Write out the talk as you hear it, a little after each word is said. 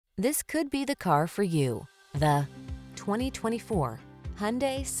This could be the car for you. The 2024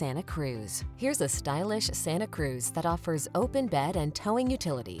 Hyundai Santa Cruz. Here's a stylish Santa Cruz that offers open bed and towing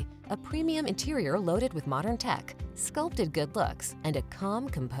utility, a premium interior loaded with modern tech, sculpted good looks, and a calm,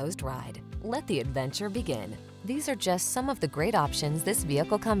 composed ride. Let the adventure begin. These are just some of the great options this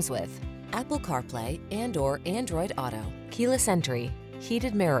vehicle comes with: Apple CarPlay and/or Android Auto, keyless entry,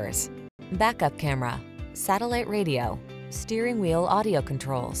 heated mirrors, backup camera, satellite radio, steering wheel audio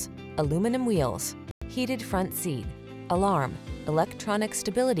controls, aluminum wheels, heated front seat, alarm, electronic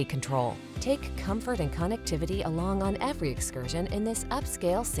stability control. Take comfort and connectivity along on every excursion in this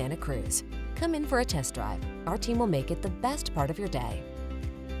upscale Santa Cruz. Come in for a test drive. Our team will make it the best part of your day.